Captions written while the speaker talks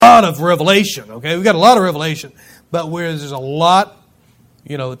lot of revelation, okay? We've got a lot of revelation. But where there's a lot,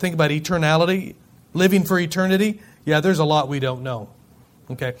 think about eternality, living for eternity. Yeah, there's a lot we don't know.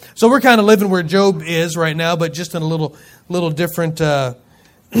 Okay, so we're kind of living where Job is right now, but just in a little different, kind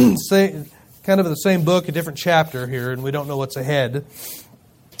of the same book, a different chapter here, and we don't know what's ahead.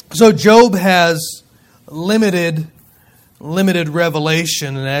 So Job has limited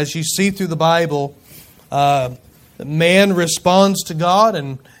revelation, and as you see through the Bible, man responds to God,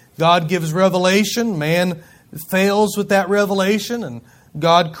 and God gives revelation. Man fails with that revelation, and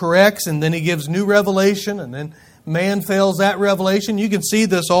God corrects, and then He gives new revelation, and then man fails that revelation. You can see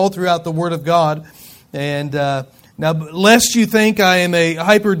this all throughout the Word of God. And now, lest you think I am a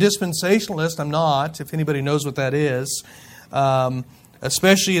hyper-dispensationalist, I'm not, if anybody knows what that is.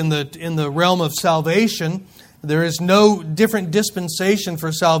 Especially in the realm of salvation, there is no different dispensation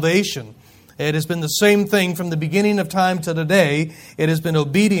for salvation. It has been the same thing from the beginning of time to today. It has been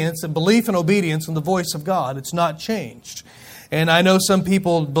obedience, and belief and obedience in the voice of God. It's not changed. And I know some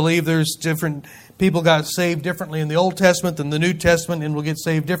people believe there's different people got saved differently in the Old Testament than the New Testament, and will get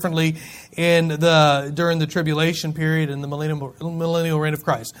saved differently during the tribulation period and the millennial reign of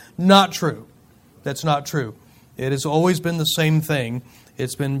Christ. Not true. That's not true. It has always been the same thing.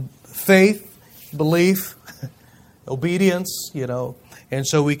 It's been faith, belief, obedience, and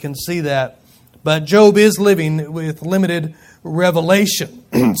so we can see that. But Job is living with limited revelation.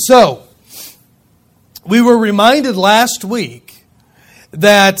 So, we were reminded last week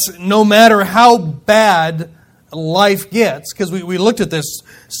that no matter how bad life gets, because we looked at this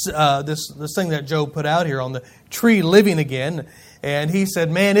thing that Job put out here on the tree living again, and he said,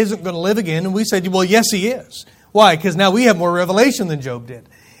 man isn't going to live again. And we said, well, yes, he is. Why? Because now we have more revelation than Job did.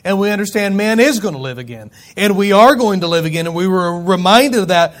 And we understand man is going to live again. And we are going to live again. And we were reminded of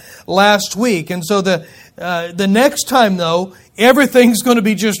that last week. And so the next time, though, everything's going to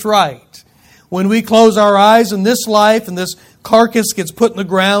be just right. When we close our eyes in this life and this carcass gets put in the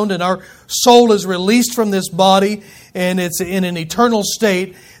ground and our soul is released from this body and it's in an eternal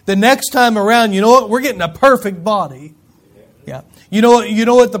state, the next time around, you know what? We're getting a perfect body. Yeah. You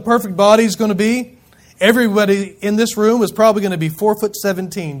know what the perfect body is going to be? Everybody in this room is probably going to be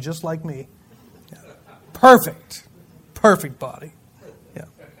 4'17", just like me. Yeah. Perfect body. Yeah.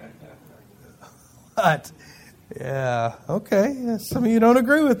 But yeah, okay. Some of you don't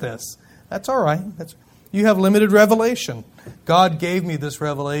agree with this. That's all right. You have limited revelation. God gave me this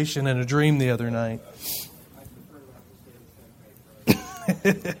revelation in a dream the other night.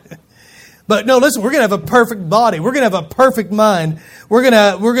 But no, listen, we're going to have a perfect body. We're going to have a perfect mind. We're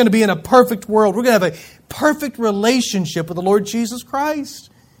going to be in a perfect world. We're going to have a perfect relationship with the Lord Jesus Christ.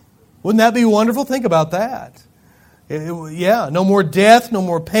 Wouldn't that be wonderful? Think about that. Yeah, no more death, no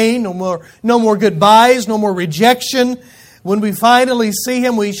more pain, no more goodbyes, no more rejection. When we finally see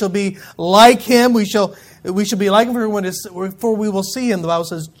Him, we shall be like Him. We shall be like Him for we will see Him. The Bible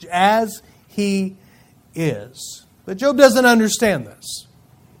says, as He is. But Job doesn't understand this.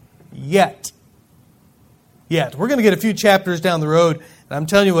 Yet. We're going to get a few chapters down the road, and I'm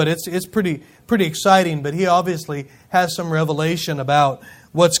telling you what, it's pretty exciting, but he obviously has some revelation about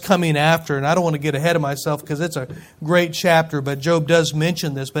what's coming after, and I don't want to get ahead of myself because it's a great chapter, but Job does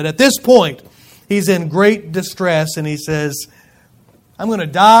mention this. But at this point, he's in great distress, and he says, I'm going to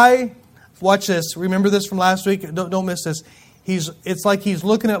die. Watch this. Remember this from last week? Don't miss this. It's like he's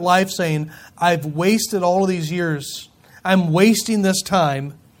looking at life saying, I've wasted all of these years. I'm wasting this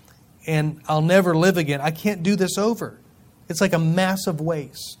time, and I'll never live again. I can't do this over. It's like a massive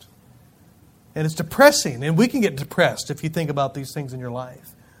waste. And it's depressing. And we can get depressed if you think about these things in your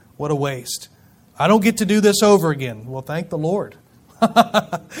life. What a waste. I don't get to do this over again. Well, thank the Lord.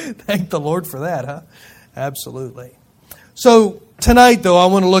 Thank the Lord for that, huh? Absolutely. So tonight, though, I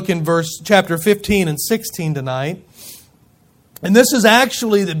want to look in chapter 15 and 16 tonight. And this is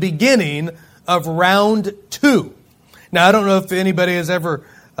actually the beginning of round 2. Now, I don't know if anybody has ever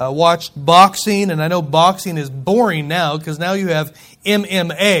watched boxing, and I know boxing is boring now because now you have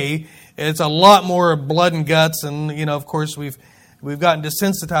MMA. It's a lot more blood and guts, and of course we've gotten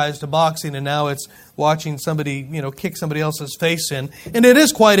desensitized to boxing, and now it's watching somebody kick somebody else's face in, and it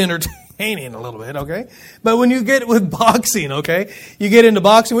is quite entertaining a little bit, okay? But when you get with boxing, okay, you get into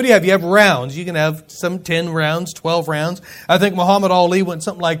boxing, what do you have? You have rounds. You can have some 10 rounds, 12 rounds. I think Muhammad Ali went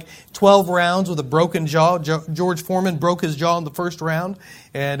something like 12 rounds with a broken jaw. George Foreman broke his jaw in the first round,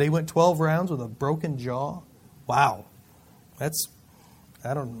 and he went 12 rounds with a broken jaw. Wow. I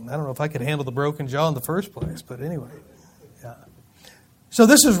don't know if I could handle the broken jaw in the first place, but anyway. Yeah. So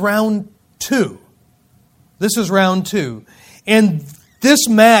this is round 2. And this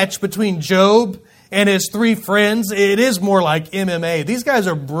match between Job and his three friends, it is more like MMA. These guys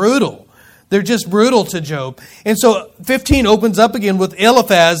are brutal. They're just brutal to Job. And so 15 opens up again with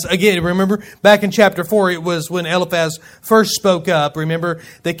Eliphaz. Again, remember back in chapter 4, it was when Eliphaz first spoke up. Remember,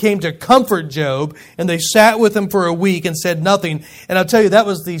 they came to comfort Job, and they sat with him for a week and said nothing. And I'll tell you, that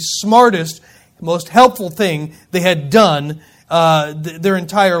was the smartest, most helpful thing they had done. Their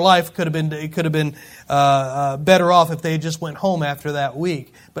entire life could have been better off if they just went home after that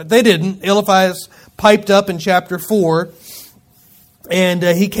week. But they didn't. Eliphaz piped up in chapter 4. And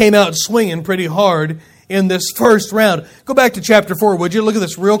he came out swinging pretty hard in this first round. Go back to chapter 4, would you? Look at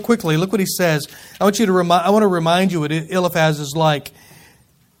this real quickly. Look what he says. I want to remind you what Eliphaz is like.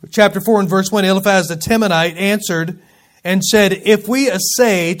 Chapter 4 and verse 1, Eliphaz the Temanite answered and said, "If we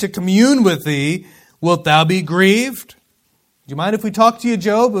essay to commune with thee, wilt thou be grieved? Do you mind if we talk to you,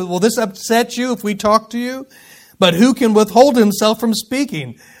 Job? Will this upset you if we talk to you? But who can withhold himself from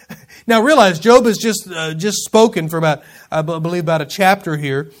speaking?" Now realize, Job has just spoken for about a chapter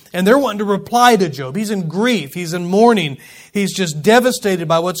here, and they're wanting to reply to Job. He's in grief. He's in mourning. He's just devastated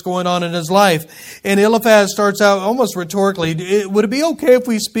by what's going on in his life. And Eliphaz starts out almost rhetorically, "Would it be okay if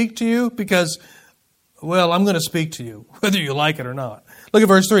we speak to you? Because, well, I'm going to speak to you, whether you like it or not." Look at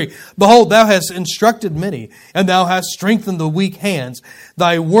verse 3. "Behold, thou hast instructed many, and thou hast strengthened the weak hands.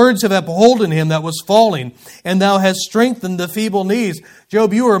 Thy words have upholden him that was falling, and thou hast strengthened the feeble knees."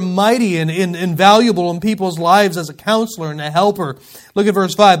 Job, you are mighty and invaluable in people's lives as a counselor and a helper. Look at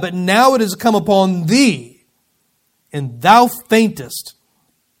verse 5. "But now it has come upon thee, and thou faintest.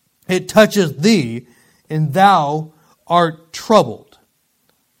 It toucheth thee, and thou art troubled."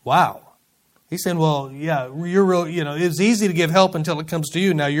 Wow. He's saying, well, yeah, you're real, it's easy to give help until it comes to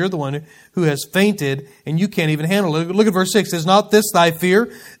you. Now you're the one who has fainted and you can't even handle it. Look at verse 6. "Is not this thy fear,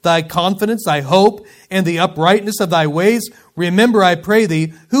 thy confidence, thy hope, and the uprightness of thy ways? Remember, I pray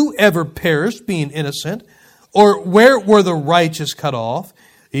thee, who ever perished, being innocent? Or where were the righteous cut off?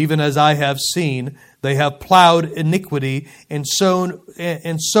 Even as I have seen, they have plowed iniquity and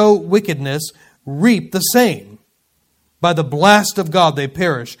sow wickedness, reap the same. By the blast of God they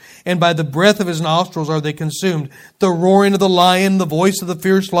perish, and by the breath of his nostrils are they consumed. The roaring of the lion, the voice of the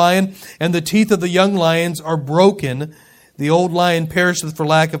fierce lion, and the teeth of the young lions are broken. The old lion perisheth for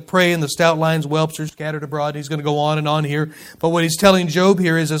lack of prey, and the stout lion's whelps are scattered abroad." He's going to go on and on here. But what he's telling Job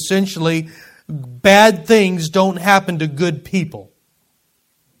here is essentially bad things don't happen to good people.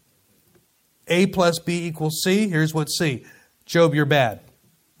 A plus B equals C. Here's what C. Job, you're bad.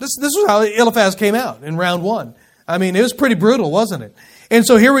 This is how Eliphaz came out in round 1. I mean, it was pretty brutal, wasn't it? And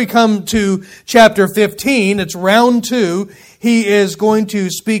so here we come to chapter 15. It's round 2. He is going to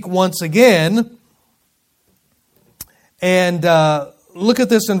speak once again. And look at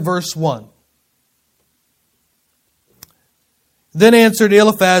this in verse 1. "Then answered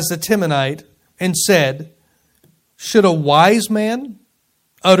Eliphaz the Temanite and said, Should a wise man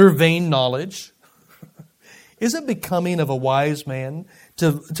utter vain knowledge? Is it becoming of a wise man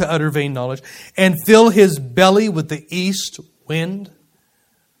to utter vain knowledge, and fill his belly with the east wind?"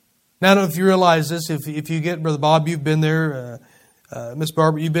 Now, I don't know if you realize this. If you get, Brother Bob, you've been there. Miss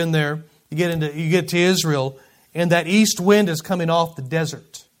Barbara, you've been there. You get to Israel, and that east wind is coming off the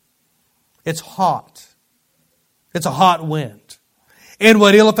desert. It's hot. It's a hot wind. And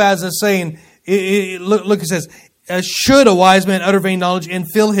what Eliphaz is saying, look, it says, "Should a wise man utter vain knowledge and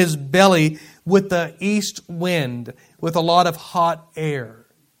fill his belly with the east wind," with a lot of hot air.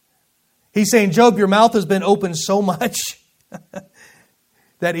 He's saying, Job, your mouth has been opened so much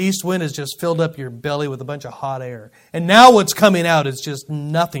that east wind has just filled up your belly with a bunch of hot air. And now what's coming out is just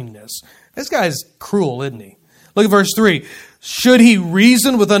nothingness. This guy's cruel, isn't he? Look at verse 3. "Should he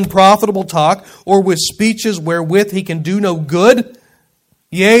reason with unprofitable talk, or with speeches wherewith he can do no good?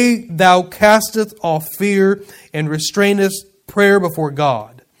 Yea, thou castest off fear, and restrainest prayer before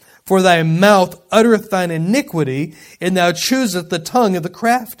God. For thy mouth uttereth thine iniquity, and thou choosest the tongue of the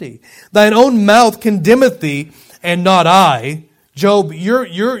crafty. Thine own mouth condemneth thee, and not I." Job,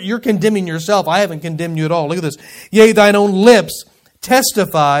 you're condemning yourself. I haven't condemned you at all. Look at this. "Yea, thine own lips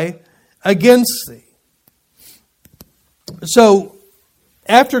testify against thee." So,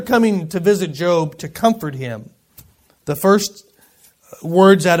 after coming to visit Job to comfort him, the first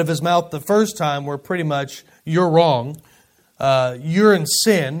words out of his mouth the first time were pretty much, "You're wrong. You're in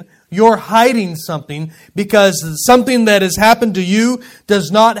sin. You're hiding something, because something that has happened to you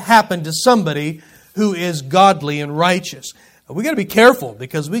does not happen to somebody who is godly and righteous." We got to be careful,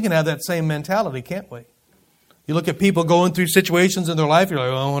 because we can have that same mentality, can't we? You look at people going through situations in their life, you're like,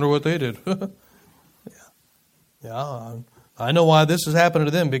 "Oh, I wonder what they did." Yeah, I know why this is happening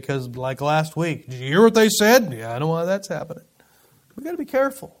to them, because like last week, did you hear what they said? Yeah, I know why that's happening. We got to be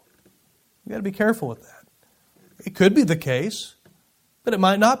careful. You've got to be careful with that. It could be the case, but it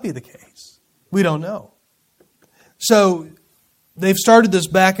might not be the case. We don't know. So they've started this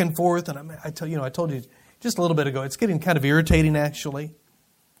back and forth, and I told you just a little bit ago, it's getting kind of irritating actually.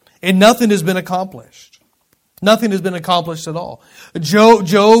 And nothing has been accomplished. Nothing has been accomplished at all. Job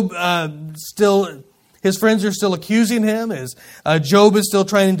still, his friends are still accusing him. Job is still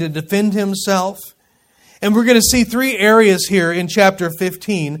trying to defend himself. And we're going to see three areas here in chapter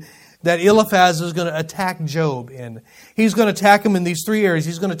 15 that Eliphaz is going to attack Job in. He's going to attack him in these three areas.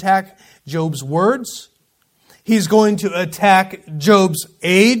 He's going to attack Job's words. He's going to attack Job's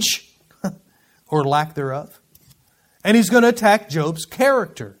age, or lack thereof. And he's going to attack Job's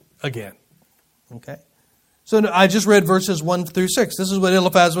character again. Okay? So I just read verses 1 through 6. This is what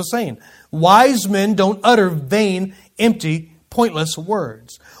Eliphaz was saying. Wise men don't utter vain, empty, pointless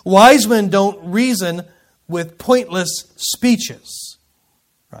words. Wise men don't reason with pointless speeches.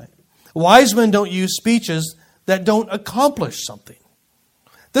 Right? Wise men don't use speeches that don't accomplish something.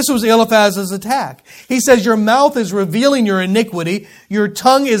 This was Eliphaz's attack. He says, your mouth is revealing your iniquity. Your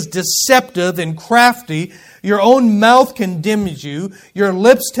tongue is deceptive and crafty. Your own mouth condemns you. Your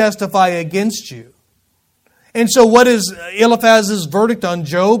lips testify against you. And so what is Eliphaz's verdict on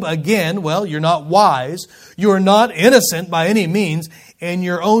Job? Again, well, you're not wise. You are not innocent by any means. And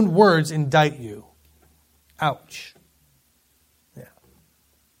your own words indict you. Ouch. Yeah.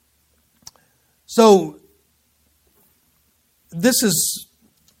 So, this is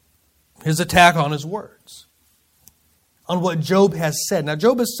his attack on his words. On what Job has said. Now,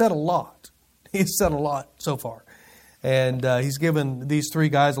 Job has said a lot. He's said a lot so far. And he's given these three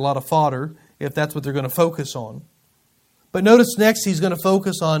guys a lot of fodder, if that's what they're going to focus on. But notice next he's going to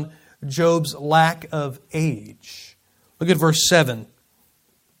focus on Job's lack of age. Look at verse 7.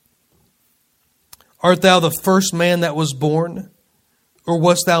 Art thou the first man that was born? Or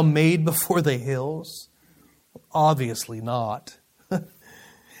wast thou made before the hills? Obviously not.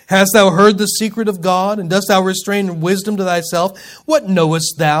 Hast thou heard the secret of God? And dost thou restrain wisdom to thyself? What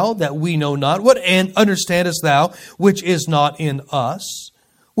knowest thou that we know not? What understandest thou which is not in us?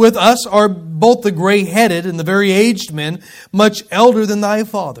 With us are both the gray-headed and the very aged men, much elder than thy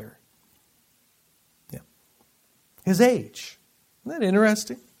father. Yeah. His age. Isn't that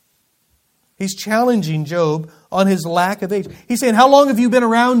interesting? He's challenging Job on his lack of age. He's saying, how long have you been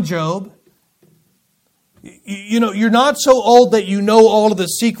around, Job? You know, you're not so old that you know all of the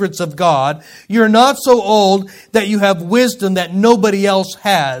secrets of God. You're not so old that you have wisdom that nobody else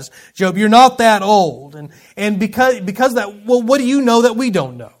has, Job. You're not that old. And because that, well, what do you know that we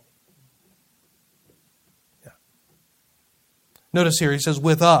don't know? Yeah. Notice here, he says,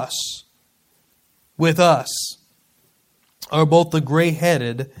 with us are both the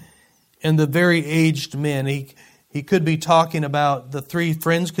gray-headed and the very aged men. He could be talking about the three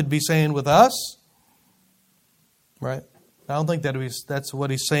friends, could be saying with us. Right? I don't think that's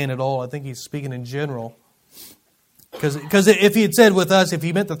what he's saying at all. I think he's speaking in general. Because if he had said with us, if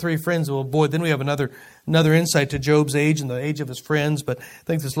he meant the three friends, well, boy, then we have another insight to Job's age and the age of his friends. But I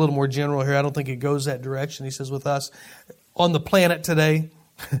think it's a little more general here. I don't think it goes that direction. He says with us. On the planet today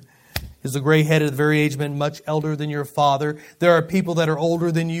is the gray-headed, very aged man, much elder than your father. There are people that are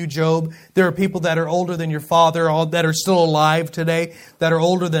older than you, Job. There are people that are older than your father, that are still alive today, that are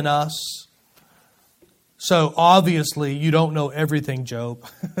older than us. So, obviously, you don't know everything, Job.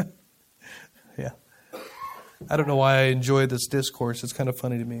 Yeah. I don't know why I enjoy this discourse. It's kind of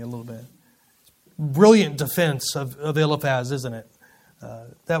funny to me a little bit. Brilliant defense of Eliphaz, isn't it?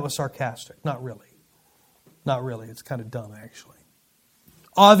 That was sarcastic. Not really. Not really. It's kind of dumb, actually.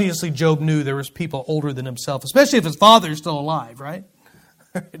 Obviously, Job knew there was people older than himself, especially if his father is still alive, right?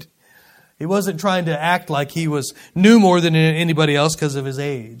 He wasn't trying to act like he knew more than anybody else because of his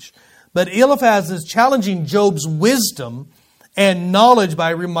age. But Eliphaz is challenging Job's wisdom and knowledge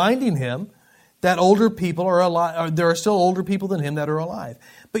by reminding him that older people are alive. There are still older people than him that are alive.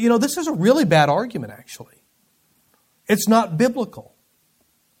 But this is a really bad argument, actually. It's not biblical.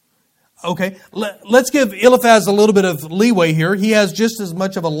 Okay, let's give Eliphaz a little bit of leeway here. He has just as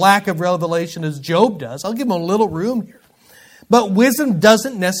much of a lack of revelation as Job does. I'll give him a little room here. But wisdom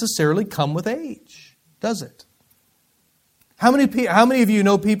doesn't necessarily come with age, does it? How many of you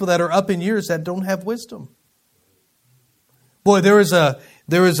know people that are up in years that don't have wisdom? Boy, there was I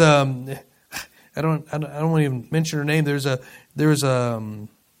don't want to even mention her name. There was a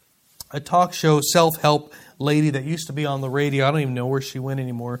talk show self-help lady that used to be on the radio. I don't even know where she went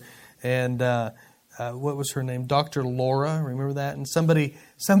anymore. And what was her name? Dr. Laura, remember that? And somebody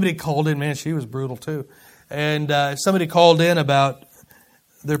called in. Man, she was brutal too. And somebody called in about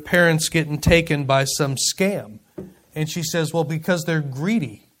their parents getting taken by some scam. And she says, well, because they're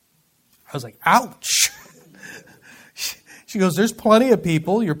greedy. I was like, ouch. She goes, there's plenty of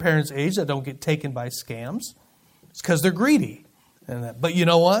people your parents' age that don't get taken by scams. It's because they're greedy. But you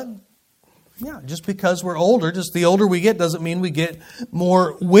know what? Yeah, just because we're older, just the older we get doesn't mean we get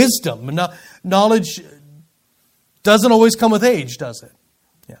more wisdom. Knowledge doesn't always come with age, does it?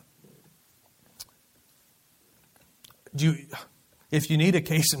 Yeah. If you need a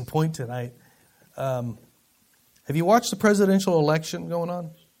case in point tonight, have you watched the presidential election going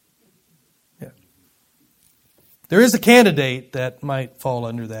on? Yeah. There is a candidate that might fall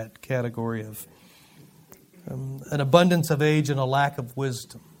under that category of an abundance of age and a lack of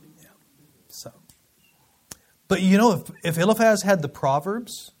wisdom. Yeah. So, but you know, if Eliphaz had the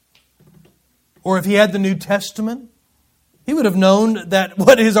Proverbs, or if he had the New Testament, he would have known that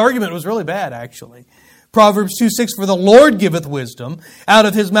what his argument was really bad, actually. Proverbs 2:6, for the Lord giveth wisdom, out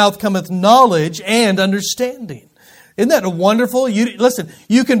of his mouth cometh knowledge and understanding. Isn't that wonderful? Listen,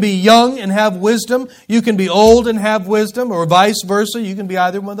 you can be young and have wisdom. You can be old and have wisdom, or vice versa. You can be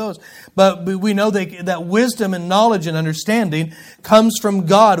either one of those. But we know that wisdom and knowledge and understanding comes from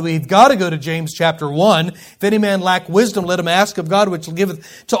God. We've got to go to James chapter 1. If any man lack wisdom, let him ask of God, which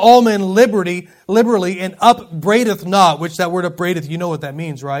giveth to all men liberally, and upbraideth not, which that word upbraideth, you know what that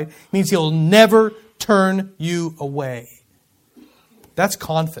means, right? It means he'll never turn you away. That's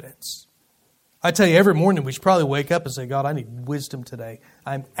confidence. I tell you, every morning we should probably wake up and say, God, I need wisdom today.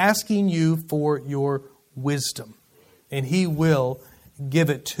 I'm asking you for your wisdom. And He will give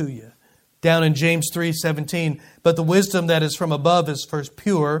it to you. Down in James 3:17, but the wisdom that is from above is first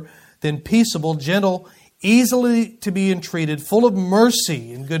pure, then peaceable, gentle, easily to be entreated, full of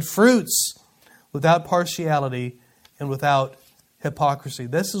mercy and good fruits, without partiality and without hypocrisy.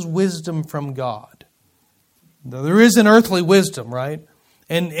 This is wisdom from God. Now, there is an earthly wisdom, right?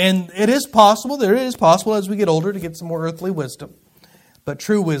 And it is possible as we get older to get some more earthly wisdom. But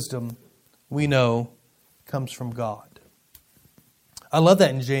true wisdom, we know, comes from God. I love that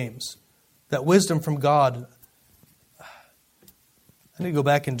in James. That wisdom from God, I need to go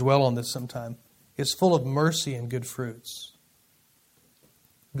back and dwell on this sometime, is full of mercy and good fruits.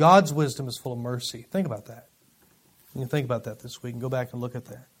 God's wisdom is full of mercy. Think about that. You can think about that this week and go back and look at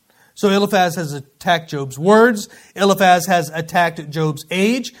that. So Eliphaz has attacked Job's words. Eliphaz has attacked Job's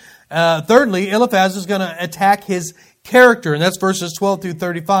age. Thirdly, Eliphaz is going to attack his character, and that's verses 12 through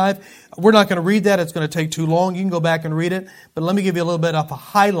 35. We're not going to read that. It's going to take too long. You can go back and read it. But let me give you a little bit of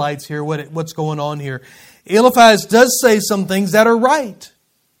highlights here, what's going on here. Eliphaz does say some things that are right.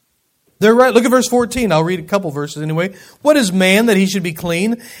 They're right. Look at verse 14. I'll read a couple verses anyway. What is man that he should be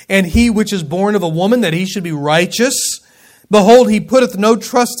clean, and he which is born of a woman that he should be righteous? Behold, he putteth no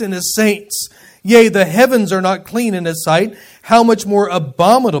trust in his saints. Yea, the heavens are not clean in his sight. How much more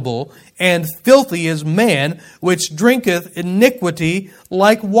abominable and filthy is man, which drinketh iniquity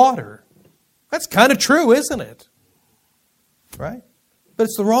like water. That's kind of true, isn't it? Right? But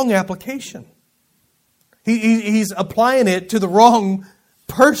it's the wrong application. He's applying it to the wrong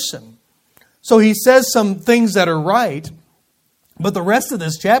person. So he says some things that are right, but the rest of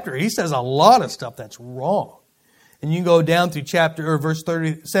this chapter, he says a lot of stuff that's wrong. And you can go down through verse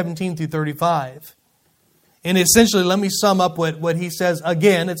 17 through 35. And essentially, let me sum up what he says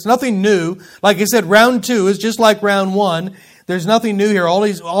again. It's nothing new. Like I said, round 2 is just like round 1. There's nothing new here. All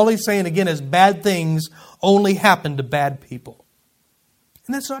he's saying again is bad things only happen to bad people.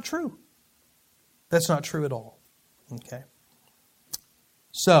 And that's not true. That's not true at all. Okay.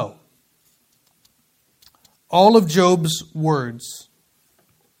 So, all of Job's words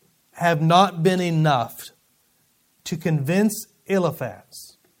have not been enough to convince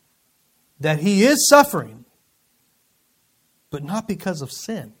Eliphaz that he is suffering, but not because of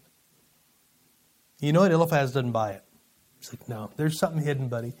sin. You know what? Eliphaz doesn't buy it. He's like, no, there's something hidden,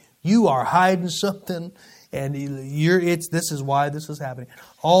 buddy. You are hiding something, and this is why this is happening.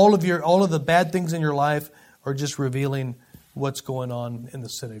 All of the bad things in your life are just revealing what's going on in the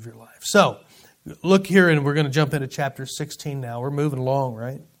sin of your life. So, look here, and we're going to jump into chapter 16 now. We're moving along,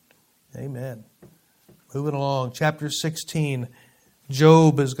 right? Amen. Moving along, chapter 16,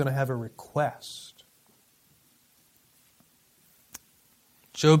 Job is going to have a request.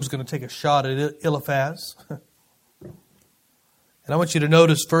 Job's going to take a shot at Eliphaz. And I want you to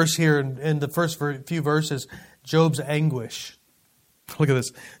notice first here in the first few verses, Job's anguish. Look at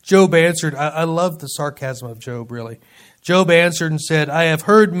this. Job answered, I love the sarcasm of Job, really. Job answered and said, I have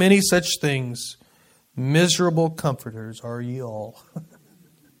heard many such things. Miserable comforters are ye all.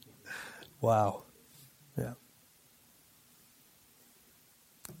 Wow. Yeah.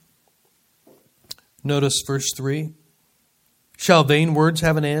 Notice verse 3. Shall vain words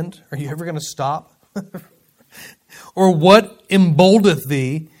have an end? Are you ever going to stop? Or what emboldeth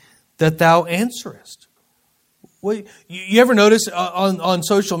thee that thou answerest. Well, you ever notice on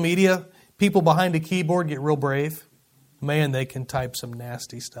social media, people behind a keyboard get real brave? Man, they can type some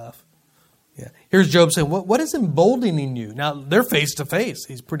nasty stuff. Yeah. Here's Job saying, what is emboldening you? Now, they're face to face.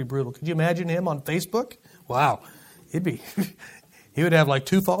 He's pretty brutal. Could you imagine him on Facebook? Wow. He would have like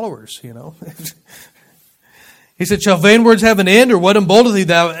 2 followers, He said, shall vain words have an end, or what emboldeneth thee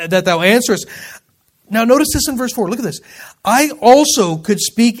that thou answerest? Now notice this in verse 4. Look at this. I also could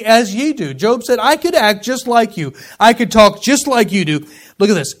speak as ye do. Job said, I could act just like you. I could talk just like you do. Look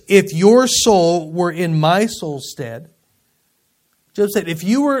at this. If your soul were in my soul's stead, Job said, if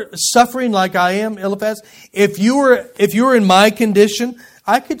you were suffering like I am, Eliphaz, if you were in my condition,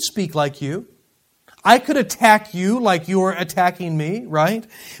 I could speak like you. I could attack you like you're attacking me, right?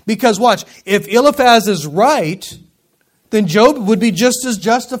 Because watch, if Eliphaz is right, then Job would be just as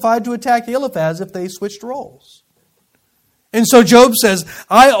justified to attack Eliphaz if they switched roles. And so Job says,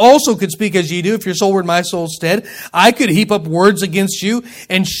 I also could speak as ye do, if your soul were in my soul's stead. I could heap up words against you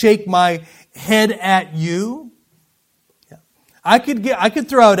and shake my head at you. Yeah. I could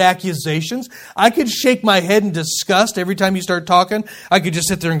throw out accusations. I could shake my head in disgust every time you start talking. I could just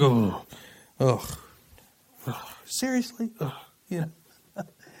sit there and go, oh. Seriously?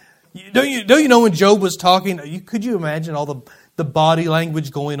 Don't you know when Job was talking? Could you imagine all the body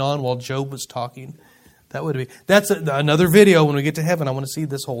language going on while Job was talking? That's another video. When we get to heaven, I want to see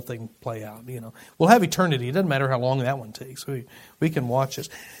this whole thing play out. We'll have eternity. It doesn't matter how long that one takes. We can watch this.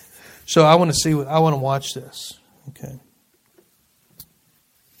 So I want to watch this. Okay.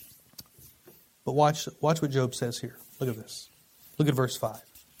 But watch what Job says here. Look at this. Look at verse 5.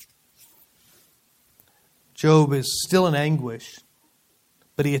 Job is still in anguish,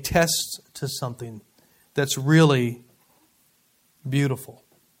 but he attests to something that's really beautiful.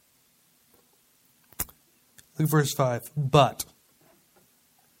 Look at verse 5. But.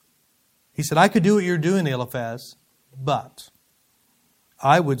 He said, I could do what you're doing, Eliphaz, but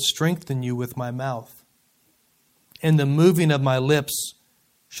I would strengthen you with my mouth, and the moving of my lips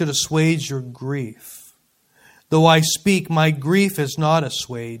should assuage your grief. Though I speak, my grief is not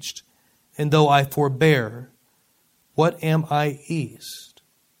assuaged, and though I forbear, what am I eased?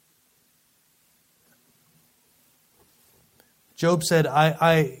 Job said,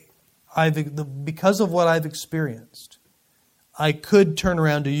 because of what I've experienced, I could turn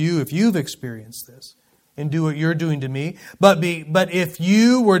around to you if you've experienced this and do what you're doing to me. But if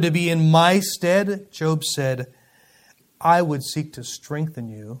you were to be in my stead, Job said, I would seek to strengthen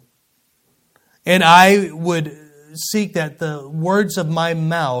you, and I would seek that the words of my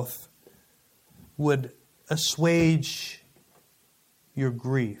mouth would assuage your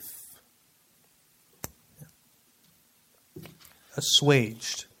grief.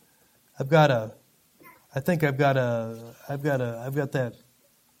 Assuaged. I've got that.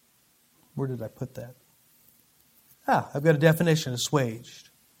 Where did I put that? I've got a definition, assuaged.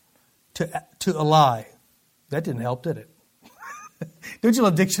 To allay. That didn't help, did it? Don't you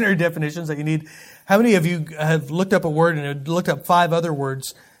love dictionary definitions that you need? How many of you have looked up a word and looked up 5 other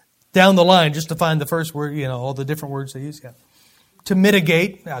words down the line just to find the first word, all the different words they use? Yeah. To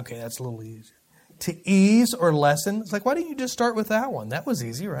mitigate. Okay, that's a little easier. To ease or lessen. It's like, why didn't you just start with that one? That was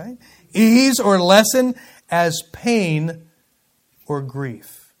easy, right? Ease or lessen as pain or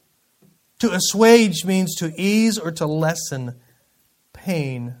grief. To assuage means to ease or to lessen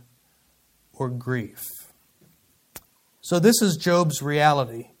pain or grief. So this is Job's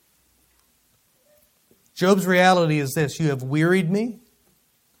reality. Job's reality is this: you have wearied me.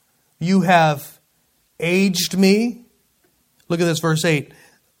 You have aged me. Look at this, verse 8.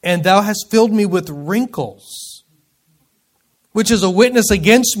 And thou hast filled me with wrinkles, which is a witness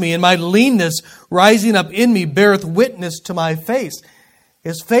against me, and my leanness rising up in me beareth witness to my face.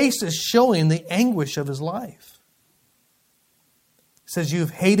 His face is showing the anguish of his life. It says,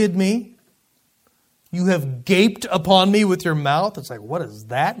 you've hated me. You have gaped upon me with your mouth. It's like, what does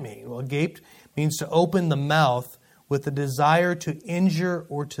that mean? Well, gaped means to open the mouth with a desire to injure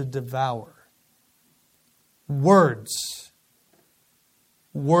or to devour. Words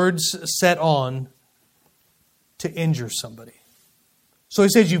set on to injure somebody. So he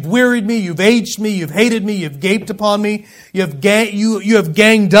says, you've wearied me, you've aged me, you've hated me, you've gaped upon me, you have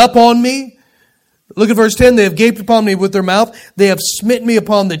ganged up on me. Look at verse 10. They have gaped upon me with their mouth. They have smitten me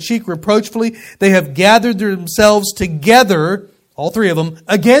upon the cheek reproachfully. They have gathered themselves together, all 3 of them,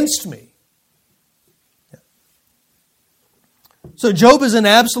 against me. So Job is in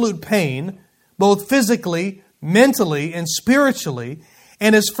absolute pain, both physically, mentally, and spiritually,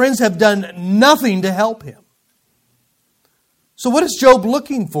 and his friends have done nothing to help him. So what is Job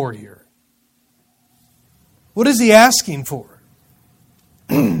looking for here? What is he asking for?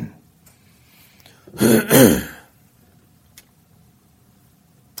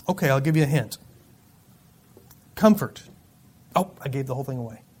 Okay, I'll give you a hint. Comfort. Oh, I gave the whole thing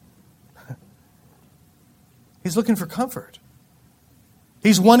away. He's looking for comfort.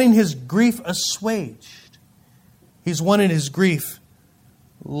 He's wanting his grief assuaged. He's wanting his grief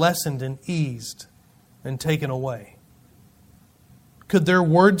lessened and eased and taken away. Could their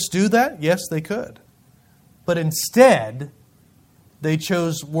words do that? Yes, they could. But instead, they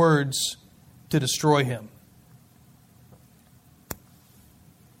chose words to destroy him.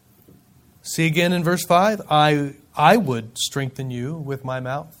 See again in verse 5, I would strengthen you with my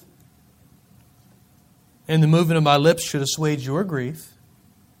mouth, and the movement of my lips should assuage your grief,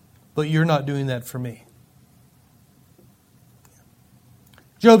 but you're not doing that for me.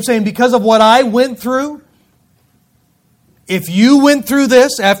 Job saying, because of what I went through, if you went through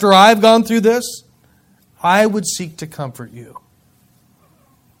this after I've gone through this, I would seek to comfort you.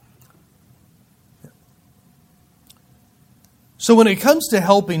 So when it comes to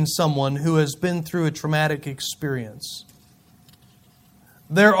helping someone who has been through a traumatic experience,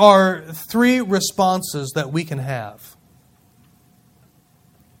 there are 3 responses that we can have.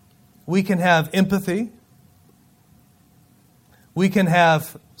 We can have empathy. We can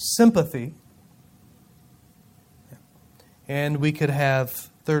have sympathy. And we could have,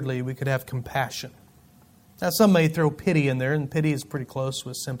 thirdly, we could have compassion. Now some may throw pity in there, and pity is pretty close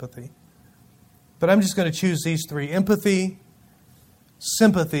with sympathy. But I'm just going to choose these 3. Empathy,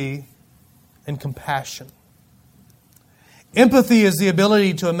 sympathy, and compassion. Empathy is the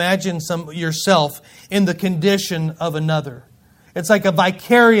ability to imagine yourself in the condition of another. It's like a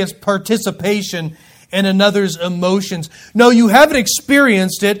vicarious participation in another's emotions. No, you haven't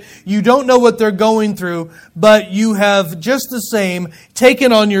experienced it. You don't know what they're going through, but you have just the same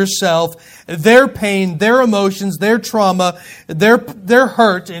taken on yourself their pain, their emotions, their trauma, their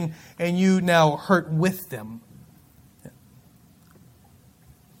hurt, and you now hurt with them.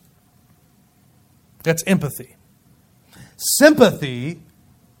 That's empathy. Sympathy,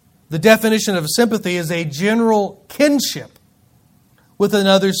 the definition of sympathy is a general kinship with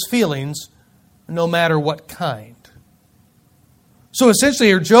another's feelings, no matter what kind. So essentially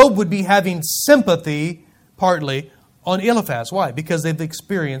here, Job would be having sympathy, partly, on Eliphaz. Why? Because they've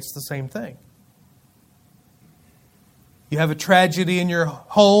experienced the same thing. You have a tragedy in your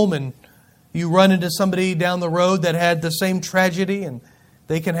home and you run into somebody down the road that had the same tragedy, and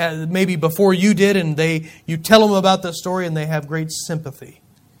they can have, maybe before you did, and you tell them about the story and they have great sympathy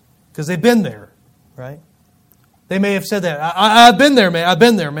because they've been there, right? They may have said that. I've been there, man. I've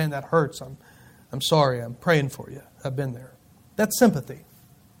been there, man. That hurts. I'm sorry. I'm praying for you. I've been there. That's sympathy.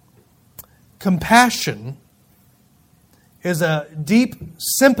 Compassion is a deep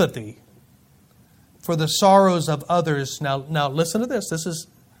sympathy for the sorrows of others. Now listen to this. This is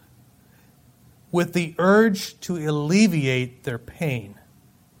with the urge to alleviate their pain.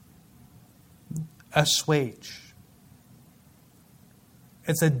 Assuage.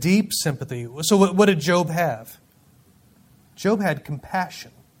 It's a deep sympathy. So what did Job have? Job had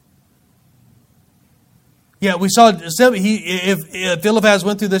compassion. Yeah, we saw if Eliphaz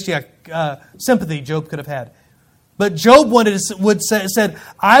went through this, sympathy Job could have had. But Job said,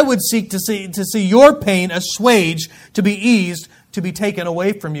 I would seek to see your pain assuaged, to be eased, to be taken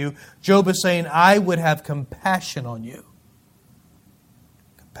away from you. Job is saying, I would have compassion on you.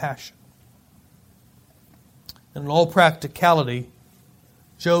 Compassion. And in all practicality,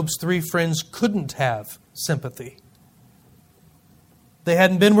 Job's 3 friends couldn't have sympathy. They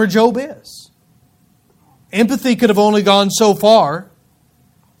hadn't been where Job is. Empathy could have only gone so far.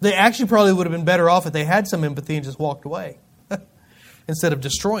 They actually probably would have been better off if they had some empathy and just walked away instead of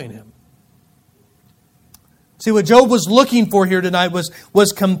destroying him. See, what Job was looking for here tonight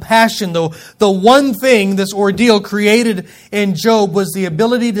was compassion. The one thing this ordeal created in Job was the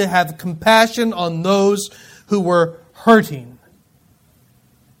ability to have compassion on those who were hurting.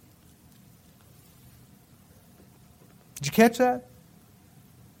 Did you catch that?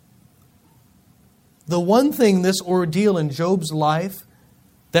 The one thing this ordeal in Job's life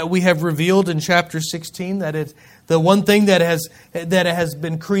that we have revealed in chapter 16, the one thing that has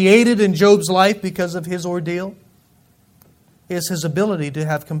been created in Job's life because of his ordeal, is his ability to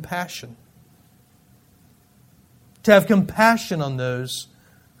have compassion. To have compassion on those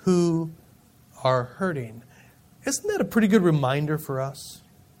who are hurting. Isn't that a pretty good reminder for us?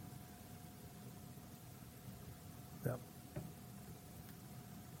 Yeah.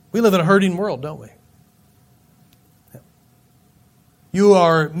 We live in a hurting world, don't we? You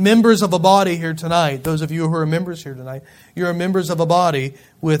are members of a body here tonight. Those of you who are members here tonight, you are members of a body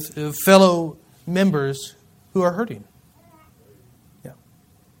with fellow members who are hurting. Yeah.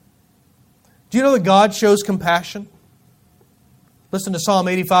 Do you know that God shows compassion? Listen to Psalm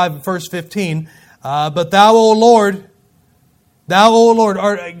 85, verse 15. But thou, O Lord,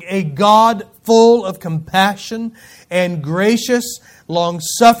 art a God full of compassion and gracious,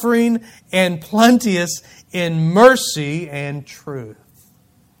 long-suffering, and plenteous in mercy and truth.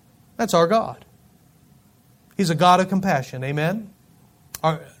 That's our God. He's a God of compassion. Amen?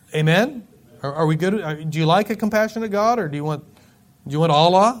 Amen? Are we good? Do you like a compassionate God, or do you want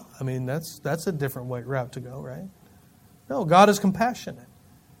Allah? I mean, that's a different route to go, right? No, God is compassionate.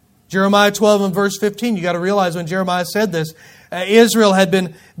 Jeremiah 12 and verse 15, you got to realize when Jeremiah said this, Judah had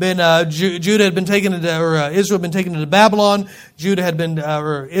been taken into, Israel had been taken into Babylon.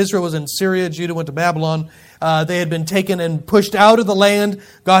 Israel was in Syria. Judah went to Babylon. They had been taken and pushed out of the land.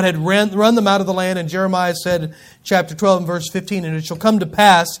 God had run them out of the land. And Jeremiah said, chapter 12 and verse 15, and it shall come to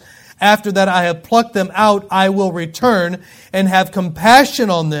pass, after that I have plucked them out, I will return and have compassion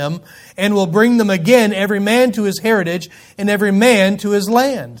on them, and will bring them again, every man to his heritage, and every man to his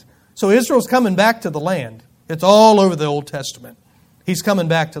land. So Israel's coming back to the land. It's all over the Old Testament. He's coming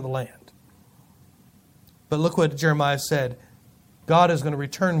back to the land. But look what Jeremiah said. God is going to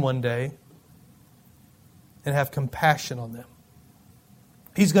return one day and have compassion on them.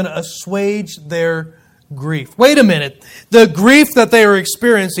 He's going to assuage their grief. Wait a minute. The grief that they are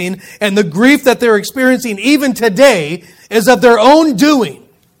experiencing, and the grief that they're experiencing even today, is of their own doing.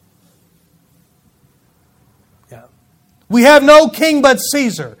 Yeah. We have no king but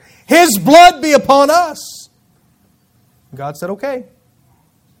Caesar. His blood be upon us. God said, okay.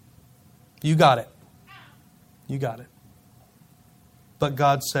 You got it. You got it. But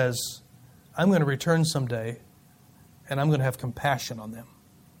God says, I'm going to return someday, and I'm going to have compassion on them.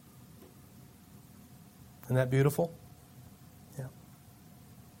 Isn't that beautiful? Yeah.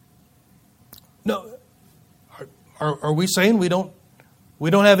 No. Are we saying we don't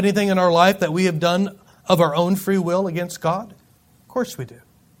have anything in our life that we have done of our own free will against God? Of course we do.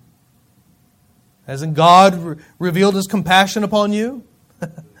 Hasn't God revealed His compassion upon you?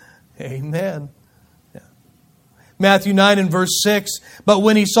 Amen. Yeah. Matthew 9 and verse 6, but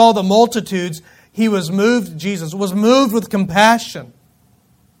when He saw the multitudes, Jesus was moved with compassion.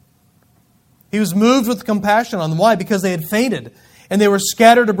 He was moved with compassion on them. Why? Because they had fainted, and they were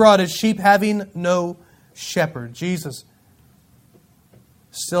scattered abroad as sheep having no shepherd. Jesus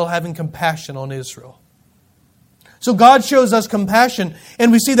still having compassion on Israel. So God shows us compassion,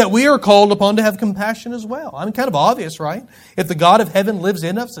 and we see that we are called upon to have compassion as well. I mean, kind of obvious, right? If the God of heaven lives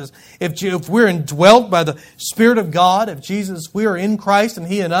in us, if we're indwelt by the Spirit of God, if we are in Christ and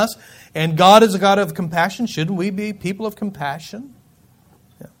He in us, and God is a God of compassion, shouldn't we be people of compassion?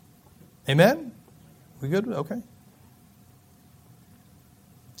 Yeah. Amen? We good? Okay.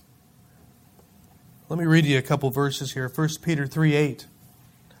 Let me read you a couple verses here. 1 Peter 3:8.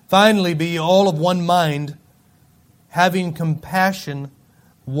 Finally, be all of one mind, having compassion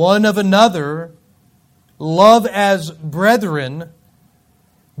one of another, love as brethren,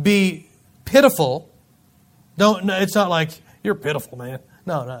 be pitiful. It's not like, you're pitiful, man.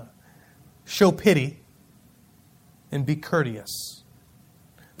 No. Show pity and be courteous.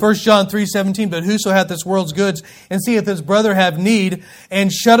 1 John 3:17, but whoso hath this world's goods and seeth his brother have need, and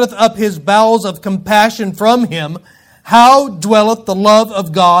shutteth up his bowels of compassion from him, how dwelleth the love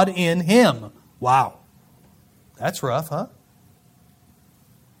of God in him? Wow. That's rough, huh?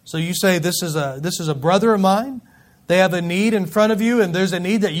 So you say, this is a brother of mine. They have a need in front of you, and there's a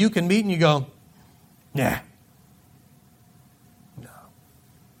need that you can meet, and you go, nah. No.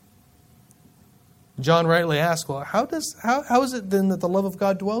 John rightly asks, well, how is it then that the love of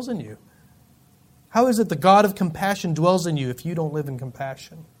God dwells in you? How is it the God of compassion dwells in you if you don't live in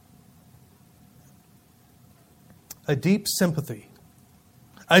compassion? A deep sympathy.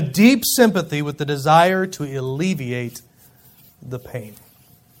 A deep sympathy with the desire to alleviate the pain.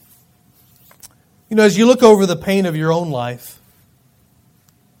 You know, as you look over the pain of your own life,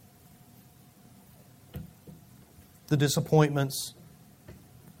 the disappointments,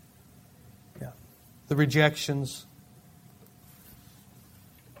 the rejections,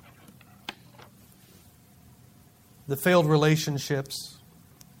 the failed relationships,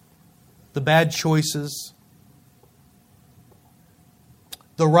 the bad choices,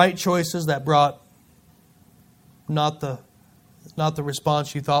 the right choices that brought not the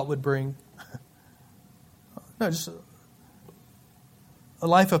response you thought would bring. No, just a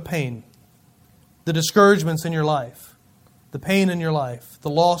life of pain. The discouragements in your life, the pain in your life, the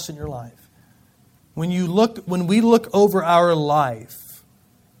loss in your life. When we look over our life,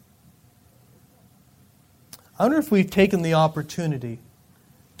 I wonder if we've taken the opportunity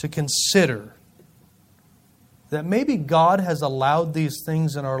to consider that maybe God has allowed these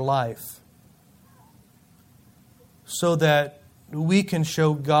things in our life so that we can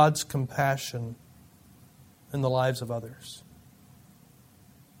show God's compassion in the lives of others.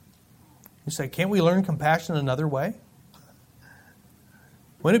 You say, can't we learn compassion another way?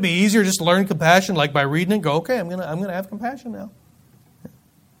 Wouldn't it be easier just to learn compassion like by reading it and go, okay, I'm gonna have compassion now?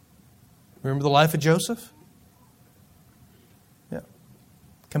 Remember the life of Joseph? Yeah.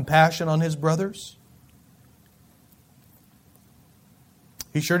 Compassion on his brothers.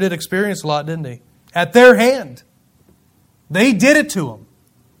 He sure did experience a lot, didn't he? At their hand. They did it to him.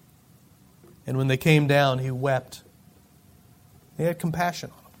 And when they came down, he wept. He had compassion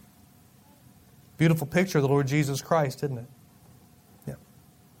on them. Beautiful picture of the Lord Jesus Christ, isn't it? Yeah.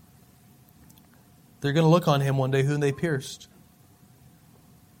 They're going to look on him one day whom they pierced.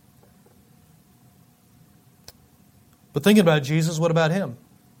 But thinking about Jesus, what about him?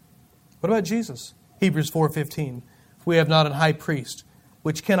 What about Jesus? Hebrews 4:15. We have not an high priest,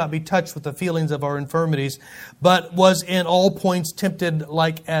 which cannot be touched with the feelings of our infirmities, but was in all points tempted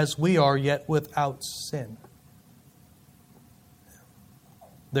like as we are, yet without sin.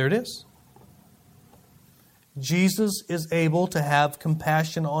 There it is. Jesus is able to have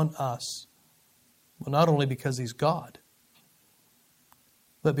compassion on us. Well, not only because He's God,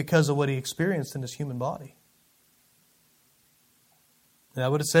 but because of what He experienced in His human body. Isn't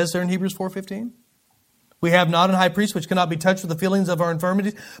that what it says there in Hebrews 4:15? We have not an high priest which cannot be touched with the feelings of our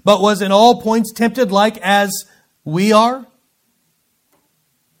infirmities, but was in all points tempted like as we are.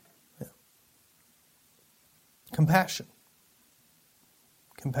 Yeah. Compassion.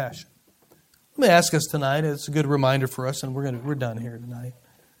 Compassion. Let me ask us tonight, it's a good reminder for us, and we're done here tonight.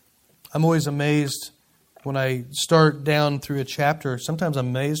 I'm always amazed when I start down through a chapter. Sometimes I'm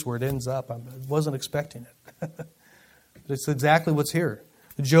amazed where it ends up. I wasn't expecting it. But it's exactly what's here.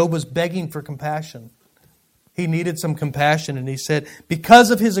 Job was begging for compassion. He needed some compassion, and he said, because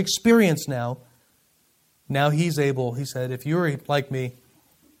of his experience now he's able, he said, if you were like me,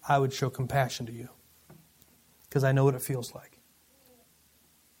 I would show compassion to you. Because I know what it feels like.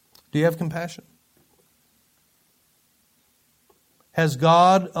 Do you have compassion? Has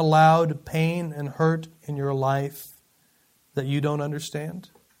God allowed pain and hurt in your life that you don't understand?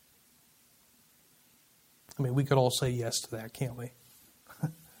 I mean, we could all say yes to that, can't we?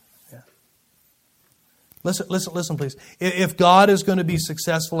 Yeah. Listen, please. If God is going to be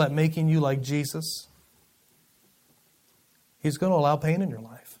successful at making you like Jesus, He's going to allow pain in your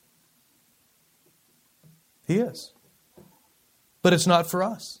life. He is. But it's not for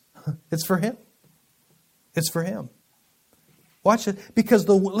us. It's for Him. It's for Him. Watch it. Because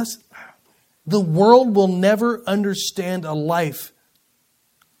the world will never understand a life.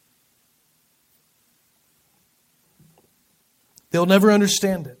 They'll never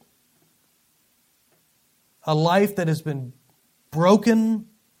understand it. A life that has been broken,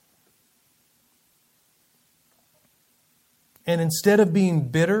 and instead of being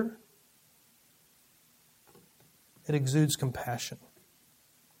bitter, it exudes compassion.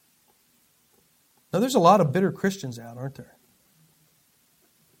 Now, there's a lot of bitter Christians out, aren't there?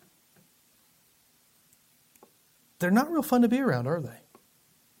 They're not real fun to be around, are they?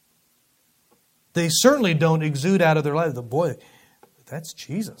 They certainly don't exude out of their life. Boy, that's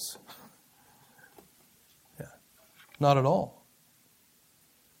Jesus. Yeah, not at all.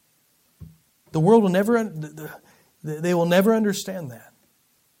 The world will never, they will never understand that.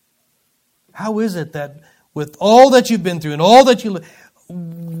 How is it that with all that you've been through and all that you,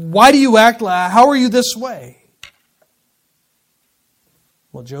 why do you act like, how are you this way?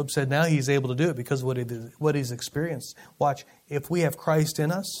 Well, Job said now he's able to do it because of what he's experienced. Watch, if we have Christ in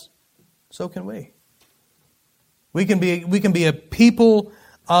us, so can we. We can be a people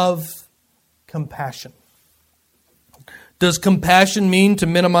of compassion. Does compassion mean to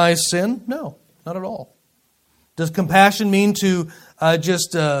minimize sin? No, not at all. Does compassion mean to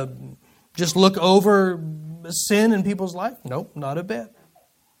just look over sin in people's life? Nope, not a bit.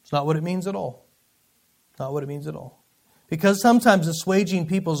 It's not what it means at all. Not what it means at all. Because sometimes assuaging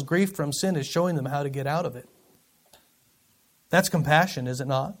people's grief from sin is showing them how to get out of it. That's compassion, is it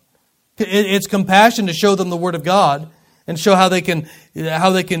not? It's compassion to show them the Word of God and show how they can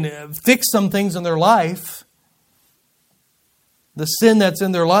fix some things in their life, the sin that's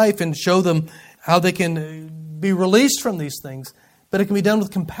in their life, and show them how they can be released from these things. But it can be done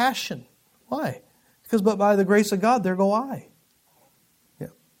with compassion. Why? Because but by the grace of God, there go I. Yeah.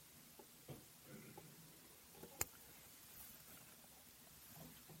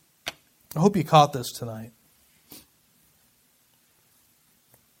 I hope you caught this tonight.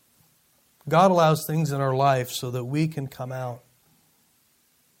 God allows things in our life so that we can come out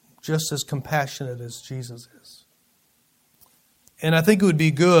just as compassionate as Jesus is. And I think it would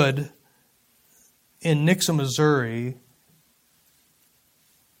be good in Nixa, Missouri,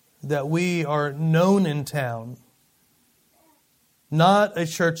 that we are known in town, not a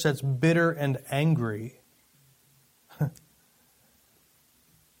church that's bitter and angry,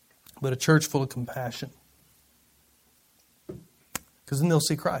 but a church full of compassion. Because then they'll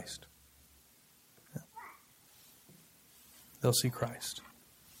see Christ. They'll see Christ.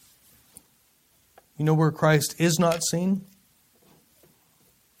 You know where Christ is not seen?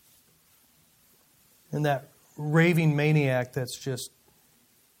 In that raving maniac that's just,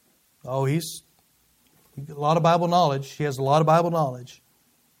 he's a lot of Bible knowledge. He has a lot of Bible knowledge,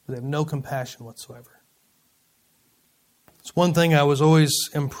 but they have no compassion whatsoever. It's one thing I was always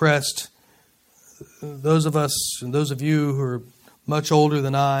impressed. Those of us and those of you who are much older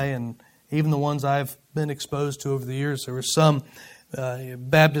than I, and even the ones I've been exposed to over the years, there were some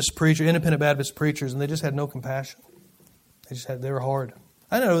Baptist preachers, independent Baptist preachers, and they just had no compassion. They were hard.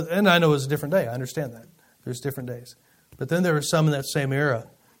 I know it was a different day. I understand that. There's different days. But then there were some in that same era.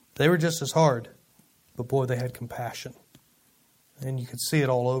 They were just as hard, but boy, they had compassion. And you could see it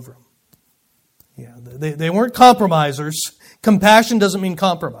all over them. Yeah, they weren't compromisers. Compassion doesn't mean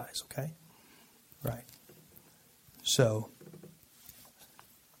compromise, okay? Right. So,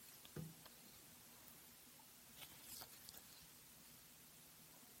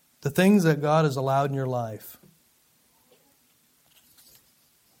 the things that God has allowed in your life,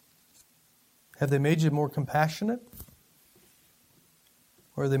 have they made you more compassionate?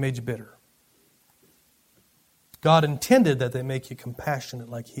 Or have they made you bitter? God intended that they make you compassionate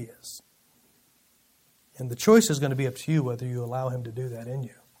like He is. And the choice is going to be up to you whether you allow Him to do that in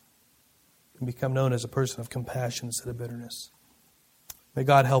you and become known as a person of compassion instead of bitterness. May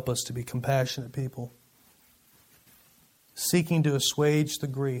God help us to be compassionate people, seeking to assuage the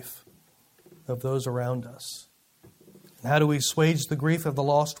grief of those around us. And how do we assuage the grief of the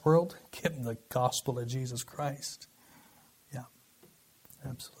lost world? Give them the gospel of Jesus Christ. Yeah,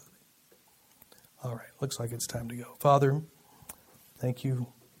 absolutely. All right, looks like it's time to go. Father, thank you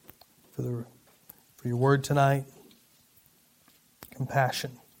for your word tonight.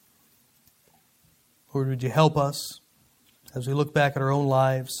 Compassion. Lord, would you help us as we look back at our own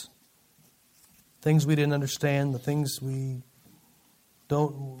lives, things we didn't understand, the things we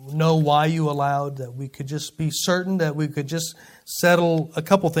don't know why you allowed, that we could just be certain that we could just settle a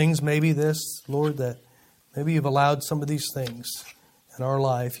couple things, maybe this, Lord, that maybe you've allowed some of these things in our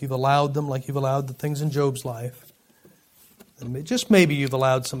life. You've allowed them like you've allowed the things in Job's life. And just maybe you've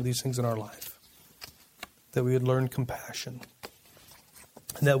allowed some of these things in our life, that we would learn compassion,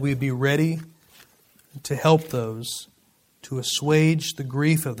 and that we'd be ready to help those, to assuage the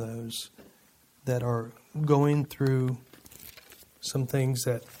grief of those that are going through some things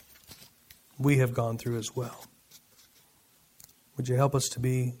that we have gone through as well. Would you help us to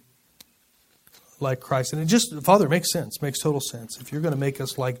be like Christ? And it just, Father, it makes sense. It makes total sense. If you're going to make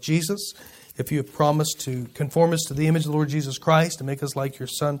us like Jesus, if you have promised to conform us to the image of the Lord Jesus Christ and make us like your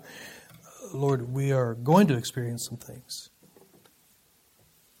Son, Lord, we are going to experience some things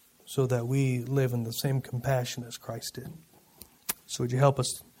so that we live in the same compassion as Christ did. So would you help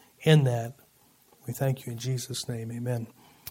us in that? We thank you in Jesus' name. Amen.